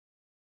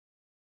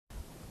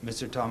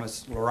Mr.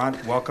 Tomas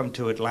Lorant, welcome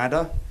to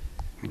Atlanta.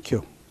 Thank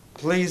you.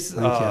 Please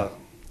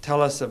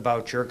tell us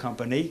about your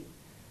company,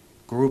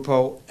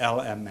 Grupo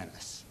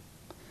LM&S.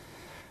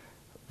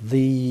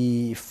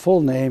 The full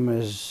name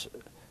is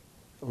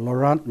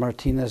Lorant,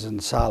 Martinez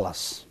and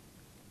Salas.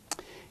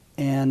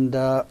 And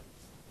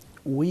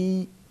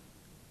we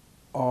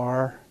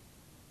are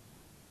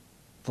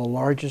the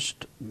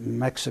largest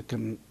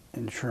Mexican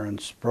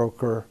insurance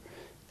broker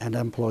and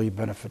employee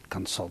benefit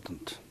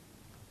consultant.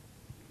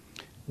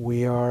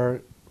 We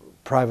are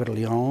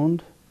privately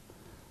owned.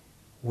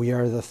 We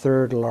are the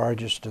third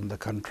largest in the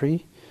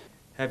country.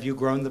 Have you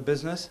grown the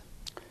business?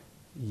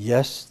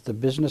 Yes, the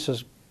business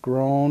has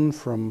grown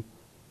from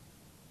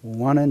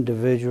one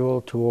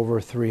individual to over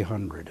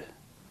 300.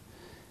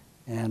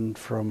 And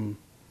from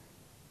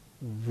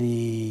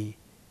the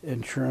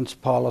insurance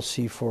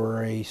policy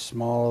for a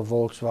small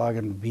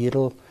Volkswagen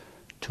Beetle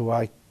to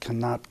I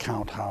cannot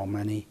count how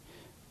many,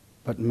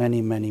 but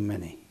many, many,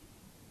 many.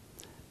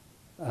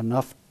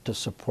 Enough to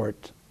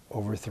support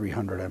over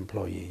 300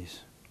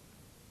 employees.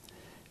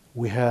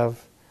 We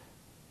have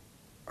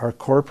our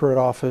corporate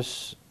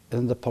office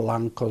in the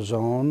Polanco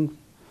zone,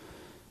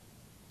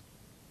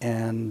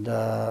 and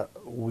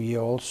we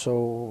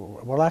also,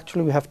 well,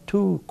 actually we have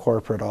two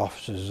corporate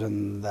offices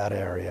in that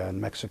area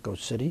in Mexico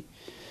City,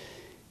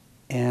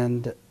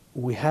 and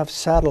we have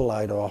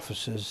satellite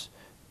offices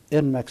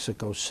in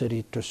Mexico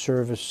City to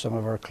service some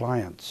of our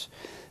clients.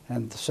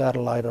 And the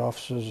satellite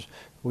offices,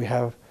 we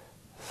have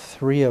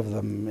 3 of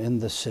them in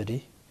the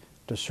city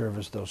to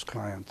service those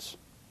clients.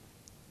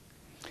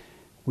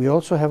 We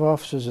also have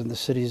offices in the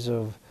cities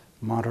of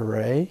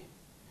Monterrey,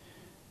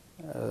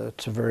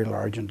 it's a very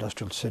large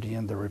industrial city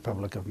in the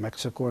Republic of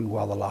Mexico, and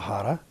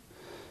Guadalajara,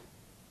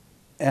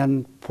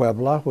 and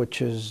Puebla,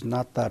 which is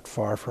not that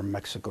far from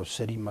Mexico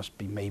City, must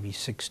be maybe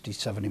 60,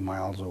 70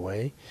 miles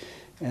away.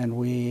 And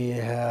we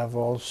have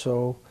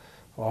also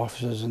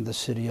offices in the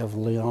city of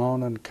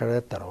León and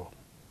Querétaro.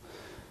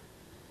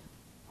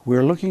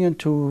 We're looking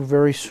into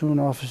very soon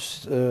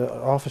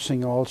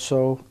officing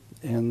also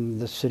in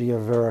the city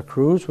of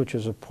Veracruz, which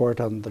is a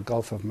port on the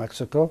Gulf of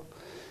Mexico,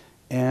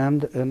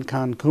 and in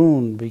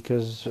Cancun,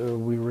 because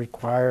we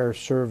require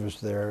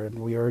service there and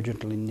we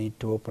urgently need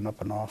to open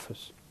up an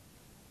office.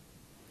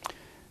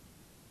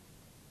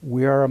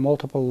 We are a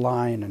multiple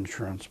line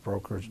insurance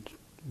broker.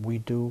 We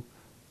do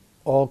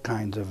all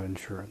kinds of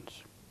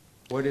insurance.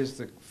 What is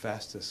the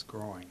fastest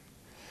growing?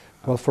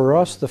 Well, for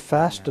us, the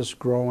fastest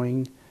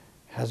growing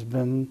has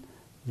been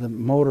the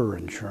motor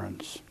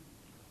insurance.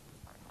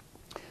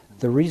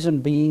 The reason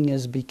being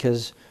is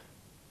because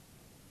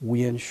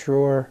we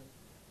insure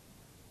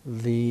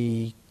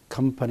the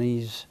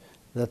companies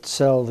that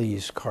sell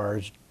these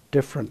cars,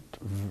 different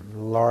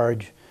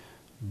large,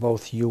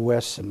 both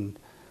U.S. and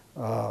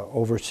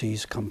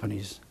overseas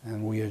companies,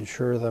 and we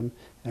insure them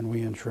and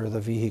we insure the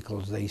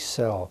vehicles they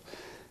sell.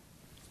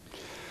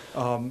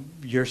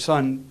 Your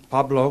son,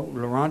 Pablo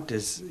Lorant,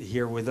 is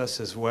here with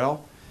us as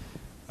well.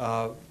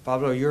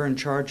 Pablo, you're in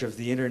charge of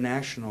the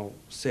international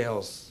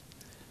sales.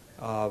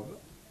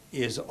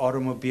 Is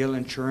automobile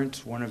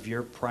insurance one of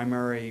your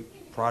primary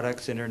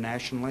products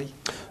internationally?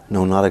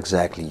 No, not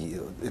exactly.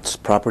 It's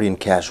property and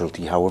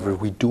casualty. However,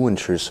 we do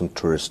insure some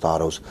tourist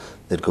autos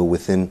that go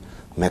within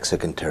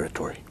Mexican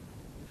territory.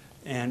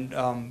 And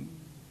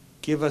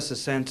give us a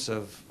sense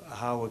of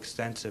how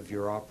extensive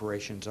your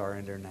operations are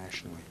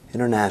internationally.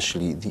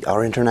 Internationally,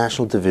 our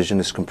international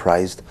division is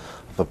comprised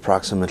of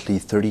approximately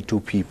 32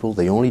 people.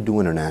 They only do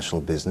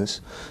international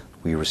business.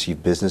 We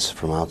receive business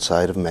from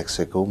outside of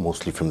Mexico,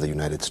 mostly from the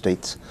United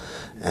States.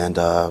 And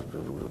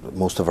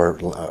most of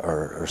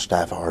our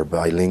staff are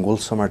bilingual,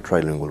 some are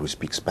trilingual. We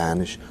speak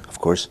Spanish, of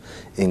course,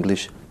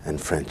 English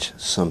and French.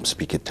 Some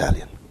speak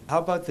Italian. How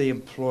about the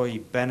employee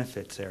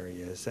benefits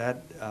area? Is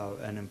that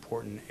an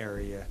important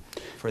area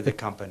for the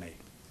company?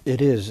 It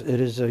is.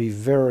 It is a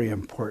very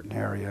important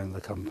area in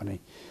the company.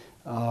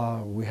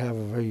 We have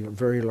a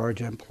very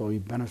large employee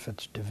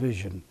benefits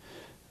division,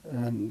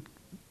 and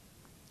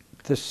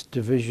this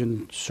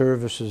division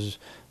services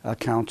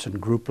accounts in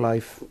group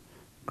life,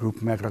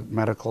 group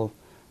medical,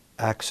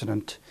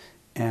 accident,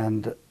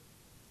 and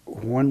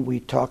when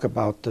we talk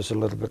about this a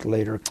little bit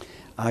later,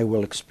 I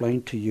will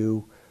explain to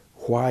you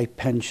why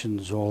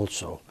pensions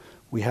also.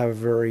 We have a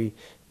very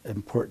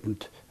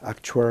important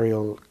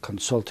actuarial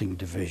consulting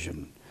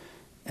division,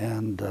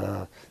 and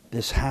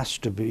this has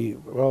to be,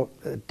 well,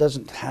 it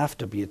doesn't have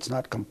to be, it's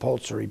not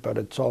compulsory, but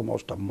it's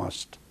almost a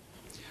must.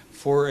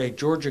 For a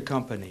Georgia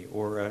company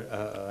or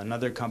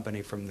another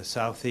company from the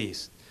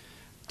southeast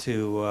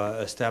to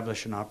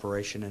establish an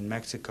operation in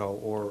Mexico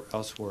or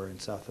elsewhere in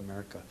South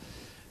America,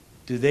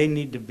 do they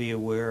need to be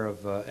aware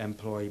of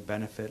employee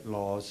benefit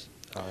laws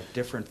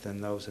different than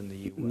those in the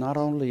U.S.? Not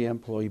only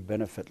employee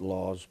benefit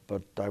laws,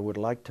 but I would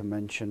like to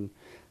mention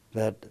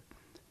that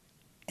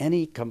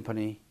any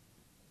company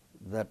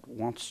that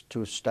wants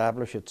to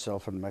establish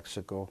itself in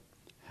Mexico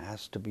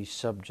has to be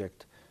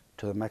subject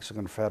to the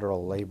Mexican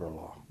federal labor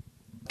law.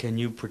 Can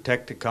you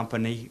protect a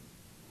company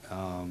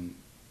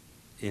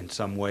in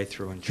some way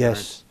through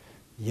insurance?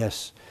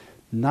 Yes, yes.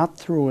 not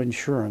through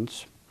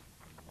insurance,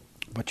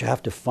 but you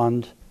have to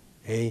fund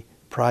a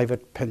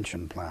private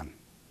pension plan.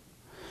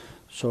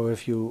 So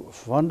if you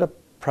fund a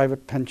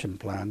private pension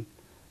plan,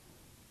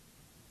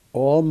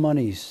 all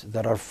monies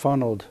that are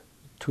funneled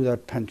to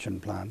that pension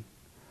plan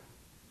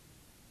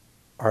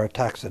are a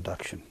tax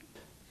deduction.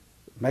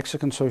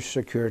 Mexican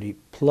Social Security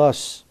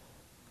plus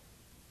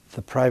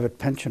the private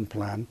pension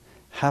plan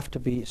have to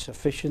be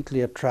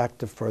sufficiently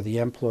attractive for the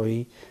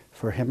employee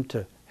for him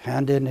to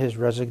hand in his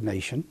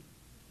resignation,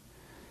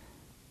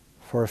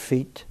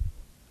 forfeit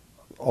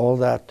all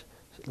that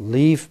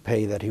leave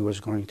pay that he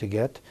was going to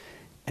get,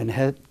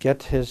 and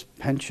get his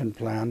pension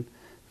plan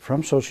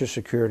from Social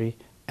Security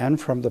and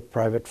from the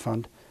private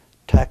fund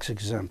tax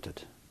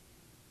exempted.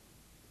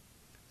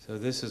 So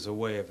this is a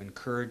way of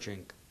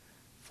encouraging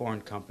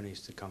foreign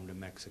companies to come to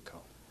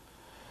Mexico.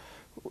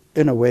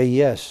 In a way,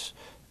 yes.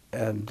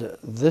 And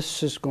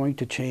this is going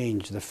to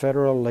change. The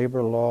federal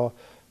labor law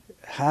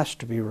has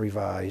to be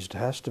revised,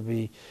 has to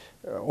be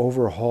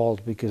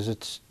overhauled because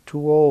it's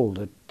too old.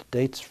 It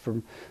dates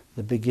from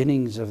the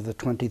beginnings of the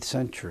 20th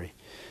century.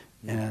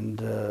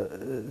 And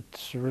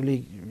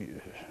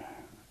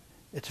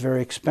it's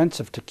very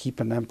expensive to keep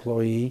an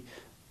employee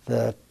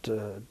that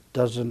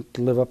doesn't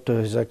live up to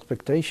his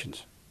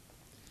expectations.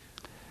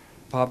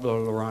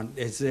 Pablo, Lorant,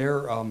 is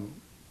there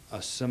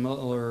a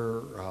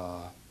similar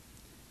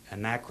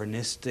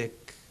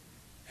anachronistic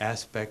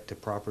aspect to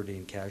property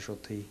and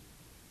casualty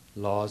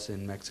laws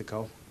in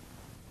Mexico?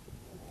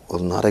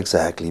 Well, not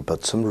exactly,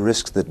 but some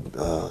risks that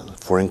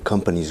foreign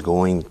companies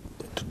going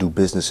to do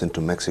business into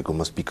Mexico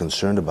must be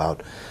concerned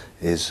about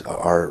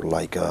are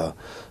like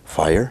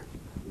fire,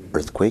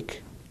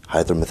 earthquake,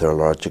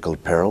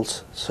 hydrometeorological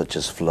perils such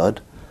as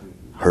flood,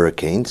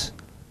 hurricanes,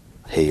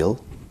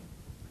 hail,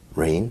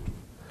 rain.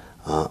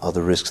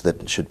 Other risks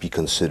that should be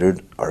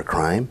considered are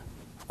crime,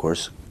 of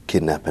course,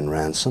 kidnap and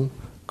ransom,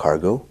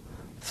 cargo,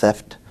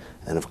 theft,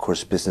 and of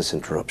course business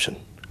interruption,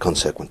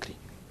 consequently.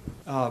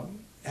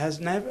 Has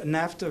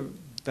NAFTA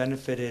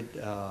benefited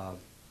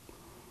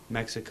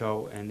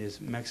Mexico, and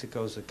is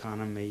Mexico's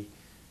economy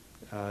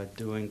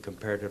doing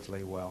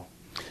comparatively well?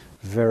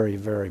 Very,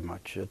 very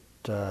much.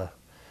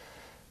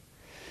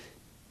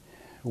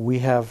 We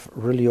have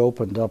really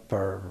opened up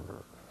our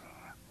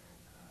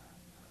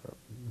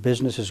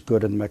business is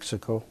good in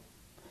Mexico.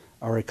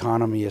 Our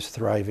economy is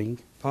thriving.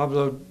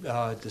 Pablo,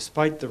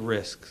 despite the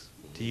risks,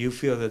 do you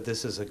feel that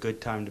this is a good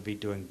time to be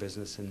doing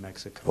business in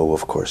Mexico? Oh,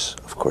 of course,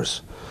 of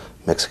course.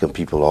 Mexican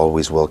people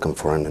always welcome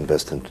foreign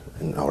investment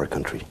in our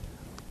country.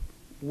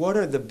 What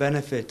are the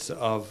benefits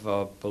of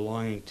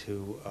belonging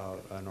to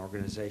an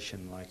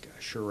organization like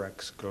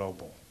Assurex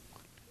Global?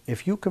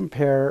 If you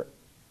compare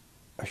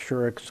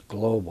Assurex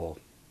Global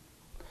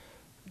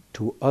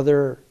to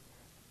other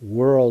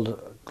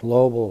world,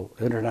 global,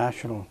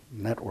 international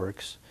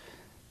networks,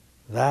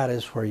 that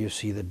is where you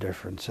see the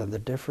difference. And the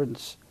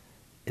difference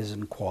is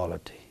in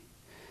quality.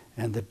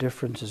 And the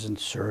difference is in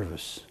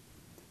service.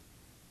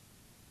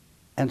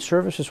 And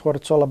service is what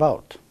it's all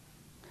about.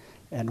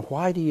 And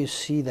why do you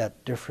see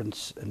that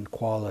difference in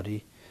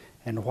quality?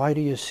 And why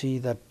do you see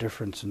that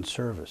difference in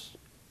service?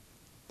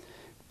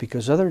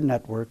 Because other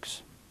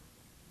networks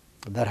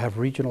that have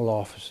regional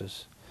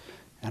offices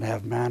and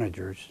have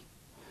managers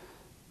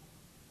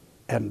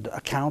and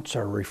accounts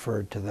are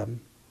referred to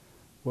them,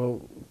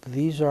 well,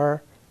 these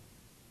are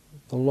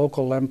the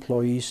local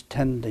employees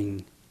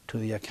tending to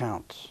the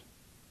accounts.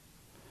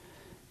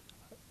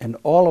 In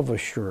all of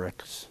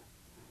Assurex,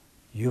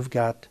 you've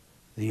got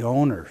the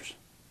owners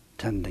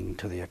tending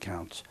to the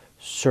accounts,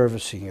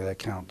 servicing the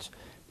accounts,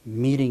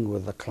 meeting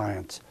with the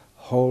clients,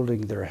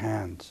 holding their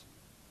hands.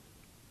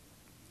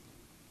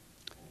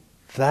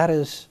 That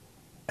is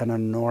an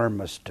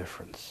enormous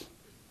difference.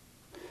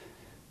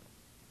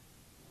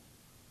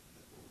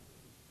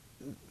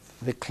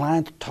 The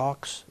client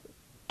talks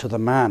to the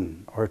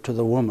man or to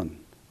the woman,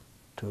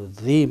 to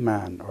the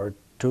man or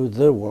to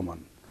the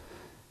woman.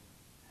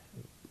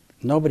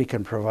 Nobody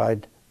can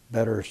provide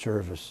better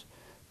service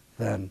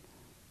than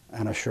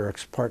an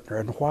Assurex partner.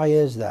 And why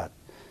is that?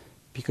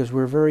 Because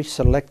we're very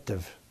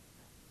selective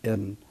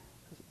in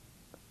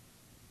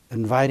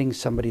inviting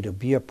somebody to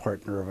be a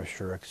partner of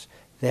Assurex.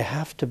 They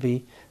have to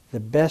be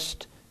the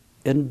best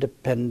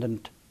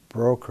independent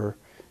broker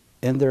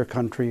in their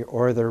country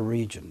or their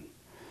region.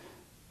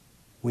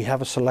 We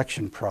have a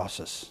selection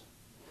process.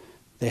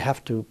 They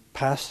have to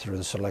pass through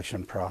the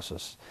selection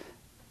process.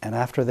 And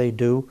after they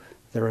do,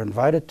 they're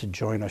invited to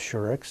join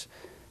Assurex,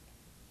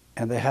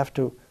 and they have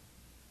to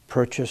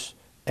purchase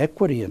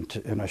equity in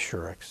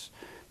Assurex.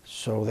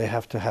 So they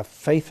have to have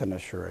faith in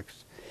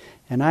Assurex.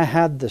 And I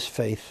had this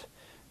faith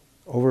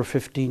over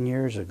 15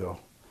 years ago.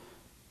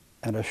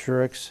 And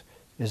Assurex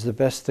is the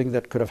best thing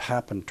that could have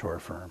happened to our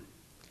firm.